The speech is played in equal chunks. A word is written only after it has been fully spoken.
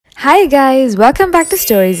Hi guys, welcome back to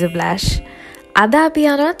Stories of Lash. අද අපි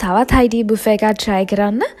යනවා තවත් හයිටි බුෆේ එකක් try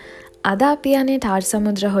කරන්න. අද අපි යන්නේ Taj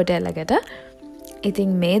Samudra Hotel එකට.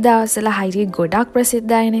 ඉතින් මේ දවස්වල හයිටි ගොඩක්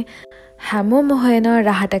ප්‍රසිද්ධයිනේ. හැමෝම හොයනවා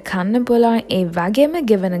රහට කන්න පුළුවන් ඒ වගේම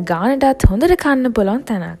ගෙවන ගානටත් හොඳට කන්න පුළුවන්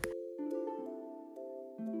තැනක්.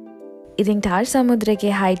 ඉතින් Taj Samudra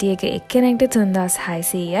එකේ හයිටි එක එක්කෙනෙක්ට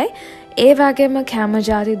 3600යි. ඒ වගේම කැම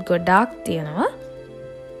ජාතිත් ගොඩක් තියෙනවා.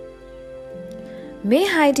 මේ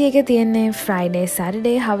හයිටි එක තියෙන්නේ ෆ්‍රයිඩේ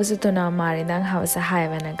සැටර්ඩේ හවස 3:00 ඉඳන් හවස 6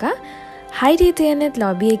 වෙනකම්. හයිටි තියෙන්නේ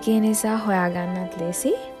ලොබි එකේ නිසා හොයාගන්නත්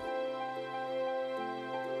ලේසි.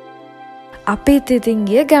 අපිත් ඉතින්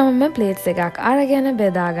ගිය ගමම ප්ලේට්ස් එකක් අරගෙන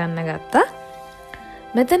බෙදා ගන්න ගත්තා.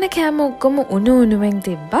 මෙතන කෑම ඔක්කොම උණු උණුවෙන්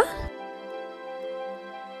තිබ්බා.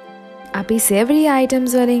 අපි savory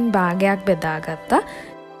items වලින් භාගයක් බෙදා ගත්තා.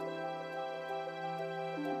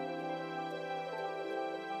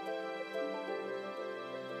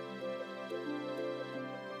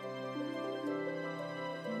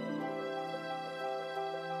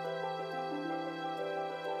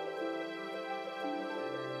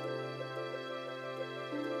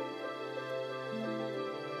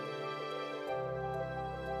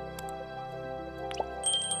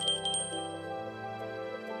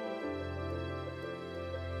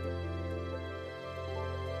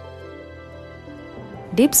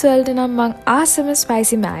 ඩිප්ස් වලට නම් මං ආසම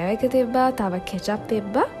ස්පයිසි මෑයෝ එක තිබ්බා, තව කෙචප්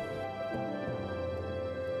තිබ්බා.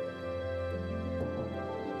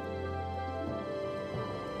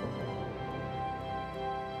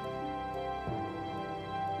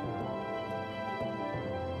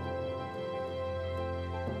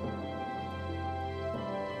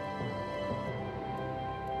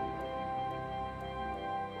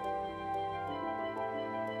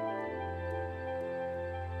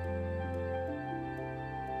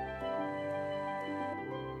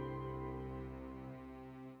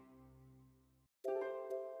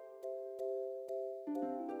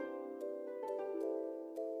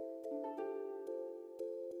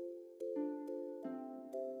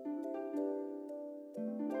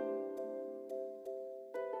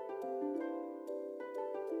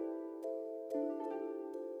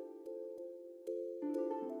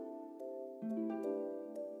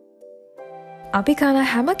 අපි කන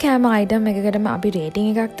හැම කෑම අයිටම් එකකටම අපි රේටිං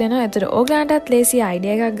එකක් දෙනවා. ඒතර ඕගලන්ටත් ලේසි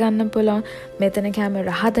අයිඩියා එකක් ගන්න පුළුවන් මෙතන කෑම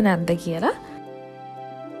රහද නැද්ද කියලා.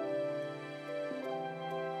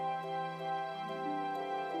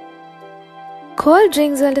 cold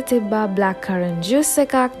drinks වලට තිබ්බා black currant juice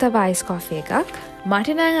එකක්, තව ice coffee එකක්.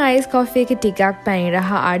 මට නම් ice coffee එකේ ටිකක් පැණි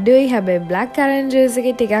රහ අඩුයි. හැබැයි black currant juice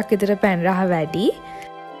එකේ ටිකක් විතර පැණි රහ වැඩි.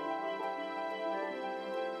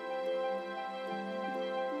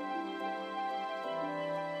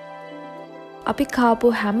 අපි කාපු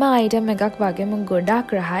හැම අයිටම් එකක් වගේම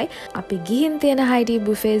ගොඩක් රහයි. අපි ගිහින් තියෙන හයිටි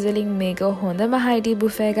බුෆේස් වලින් මේක හොඳම හයිටි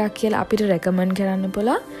බුෆේ එකක් කියලා අපිට රෙකමන්ඩ් කරන්න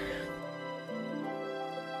පුළුවන්.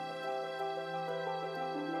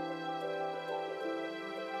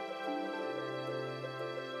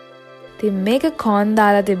 ඉතින් මේක කෝන්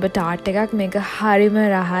දාලා තිබ්බ ටාට් එකක්. මේක හරිම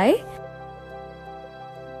රහයි.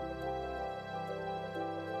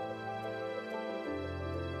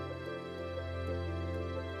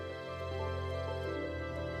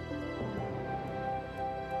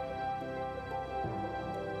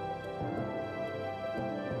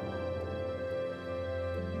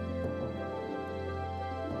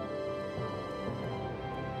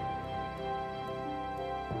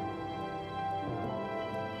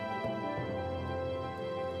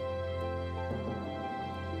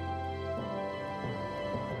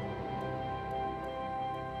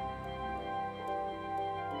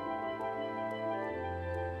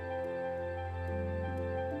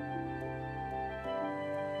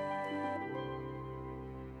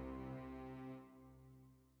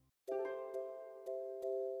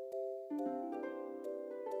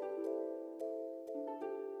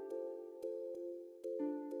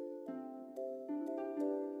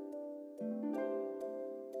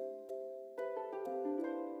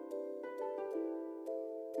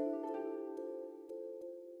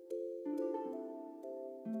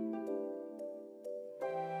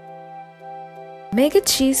 මේක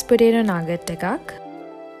චීස් පොටේටෝ නගට් එකක්.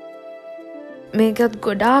 මේකත්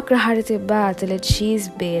ගොඩාක් රහට තිබ්බා ඇතුලේ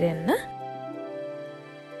චීස් බේරෙන්න.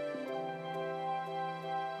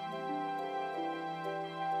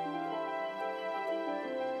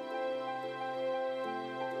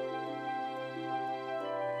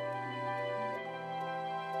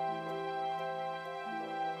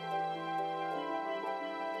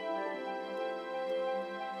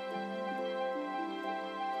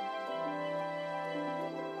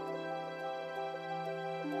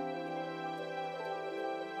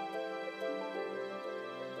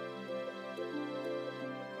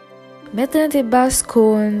 මෙතන තිබ්බා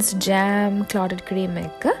ස්කෝන්ස්, ජෑම්, ක්ලෝටඩ් ක්‍රීම්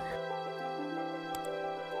එක.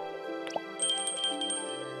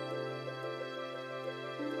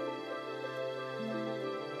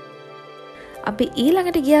 අපි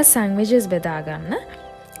ඊළඟට ගියා සෑන්ඩ්විචස් බෙදාගන්න.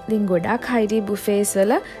 ඉතින් ගොඩක් හයිටි බුෆේස්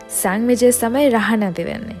වල සෑන්ඩ්විචස් තමයි රහ නැති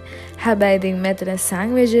වෙන්නේ. හැබැයි ඉතින් මෙතන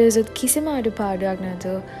සෑන්ඩ්විචස් උත් කිසිම අඩුපාඩුවක්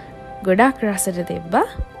නැතුව ගොඩක් රසට තිබ්බා.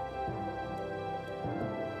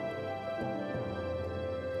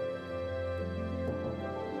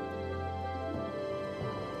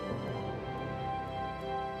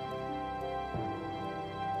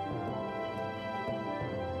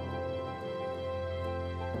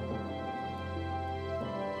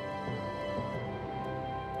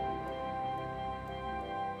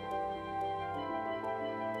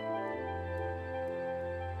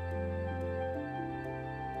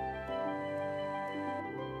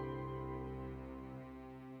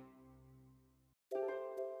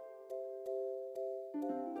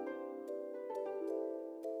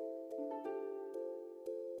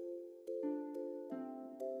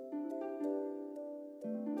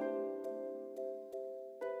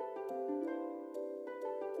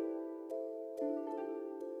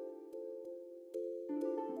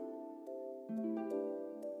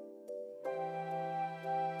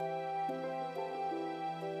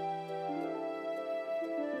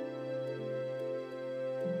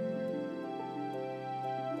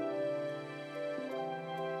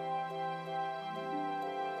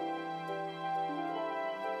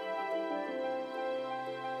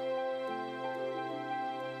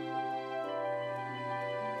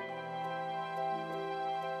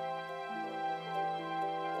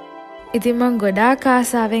 ඉතින් මං ගොඩාක්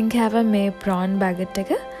ආසාවෙන් කෑව මේ ප්‍රෝන් බැගට්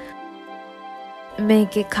එක.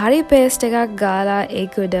 මේකේ කරි පේස්ට් එකක් ගාලා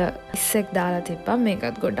ඒක උඩ ඉස්සෙක් දාලා තිබ්බා.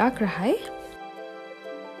 මේකත් ගොඩාක් රහයි.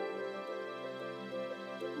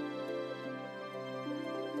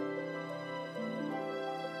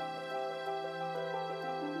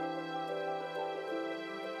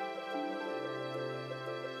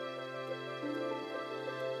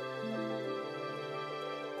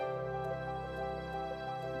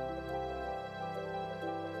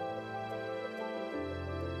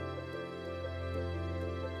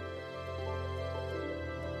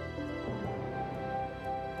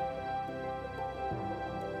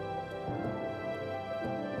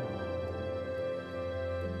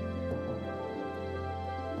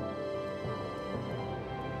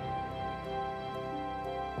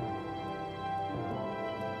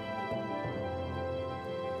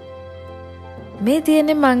 මේ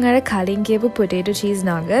තියෙන්නේ මං අර කලින් කියපු පොටේටෝ චීස්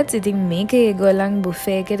නගට්ස්. ඉතින් මේක ඒගොල්ලන්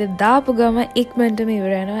බුෆේ එකට දාපු ගම ඉක්මනටම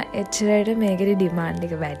ඉවර වෙනවා. එච්චරට මේකේ ඩිමාන්ඩ්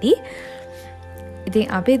එක වැඩි.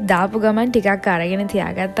 ඉතින් අපි දාපු ගමන් ටිකක් අරගෙන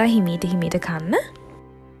තියාගත්තා හිමීට කන්න.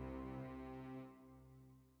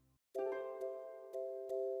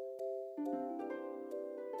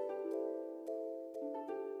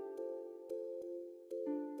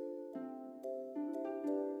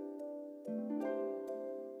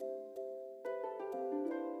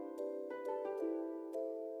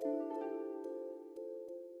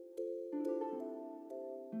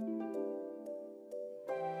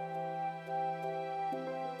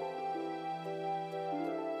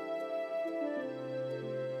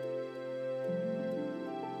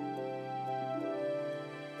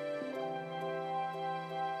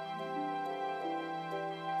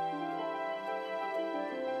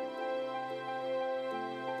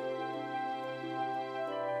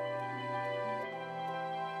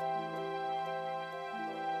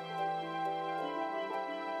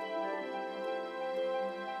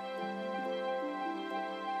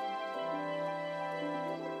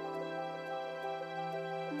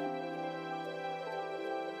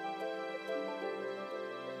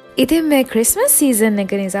 ඉතින් මේ ක්‍රිස්මස් සීසන්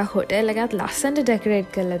එක නිසා හොටෙල් එකත් ලස්සනට ඩෙකොරේට්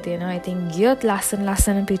කරලා තියෙනවා. ඉතින් ගියොත්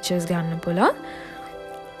ලස්සන පික්චර්ස් ගන්න පුළුවන්.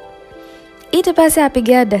 ඊට පස්සේ අපි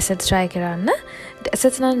ගියා ඩෙසර්ට්ස් try කරන්න.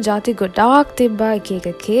 ඩෙසර්ට්ස් නම් ಜಾති ගොඩාක් තිබ්බා.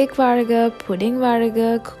 එක කේක් වර්ග, පුඩින් වර්ග,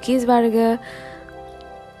 කුකීස් වර්ග.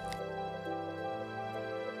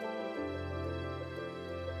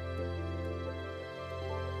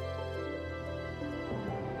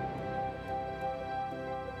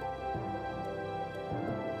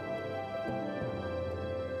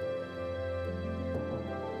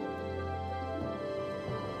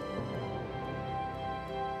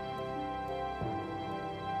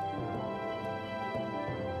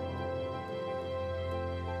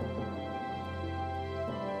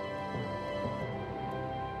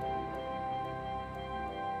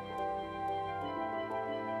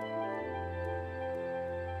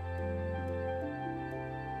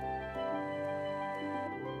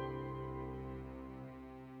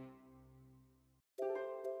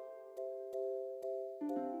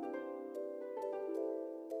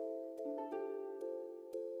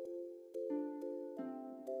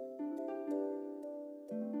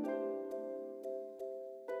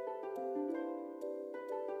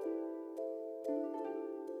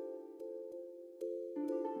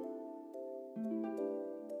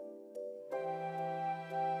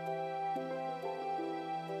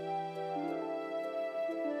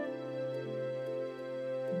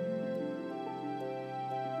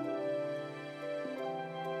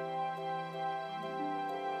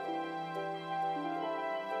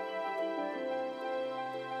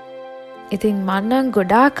 ඉතින් මන්නම්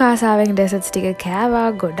ගොඩාක් ආසාවෙන් ඩෙසර්ට්ස් ටික කෑවා.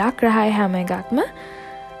 ගොඩක් රහයි හැම එකක්ම.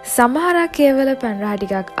 සමහරක් ඒවල පැන් රහ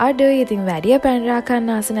ටිකක් අඩුයි. ඉතින් වැඩිය පැන් රහ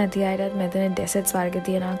කන්න ආස නැති අයටත් මෙතන ඩෙසර්ට්ස් වර්ග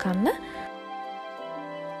තියෙනවා කන්න.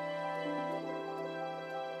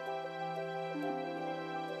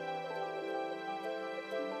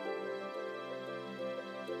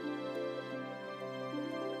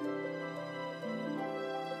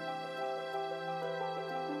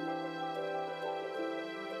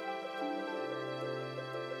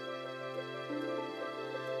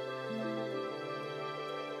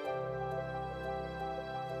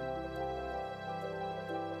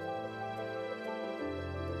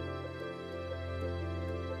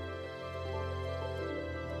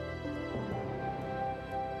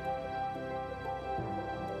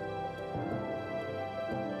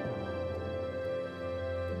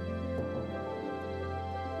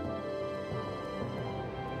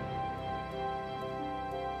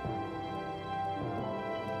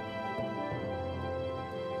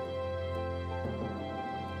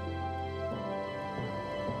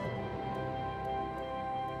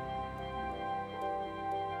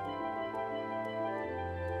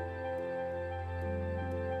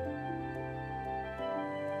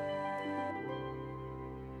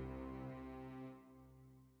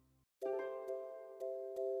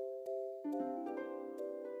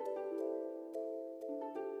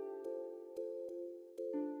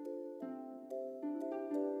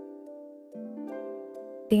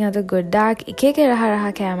 ඉතින් අද ගොඩාක් එක එක රහ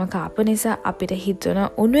කෑම කාපු නිසා අපිට හිතුණා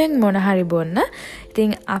උණුවෙන් මොන හරි බොන්න.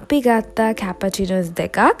 ඉතින් අපි ගත්තා කැපචිනෝස්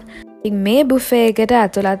දෙකක්. ඉතින් මේ බුෆේ එකට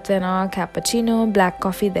ඇතුළත් වෙනවා කැපචිනෝ, බ්ලැක්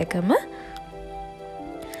කොෆි දෙකම.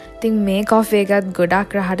 ඉතින් මේ කොෆි එකත්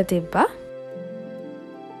ගොඩක් රහට තිබ්බා.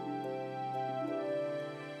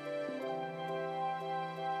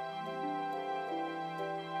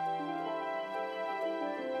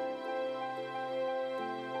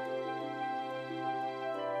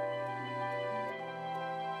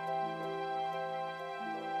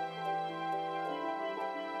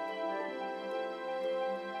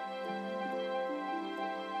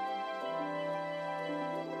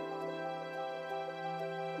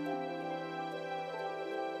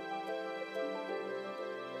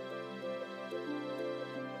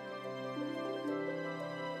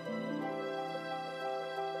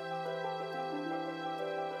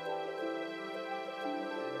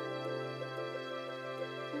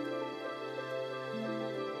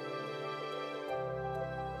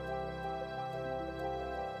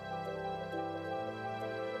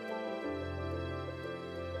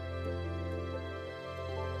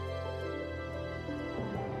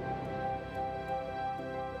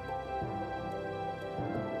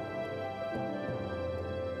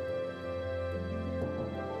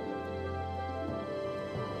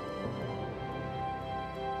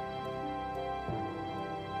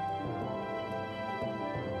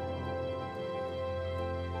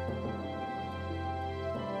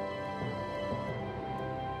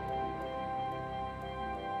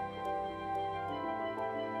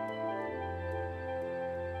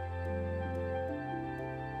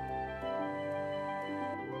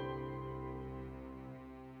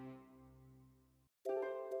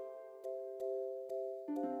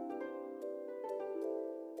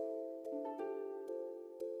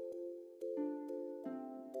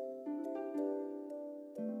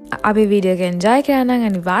 අපි වීඩියෝ එක එන්ජොයි කරා නම්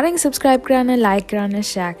අනිවාර්යෙන් subscribe කරන්න, like කරන්න,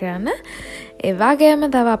 share කරන්න. ඒ වගේම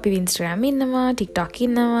තව අපි Instagram ඉන්නවා, TikTok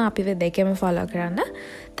ඉන්නවා. අපි දෙකම follow කරන්න.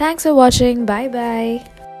 Thanks for watching. Bye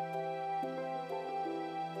bye.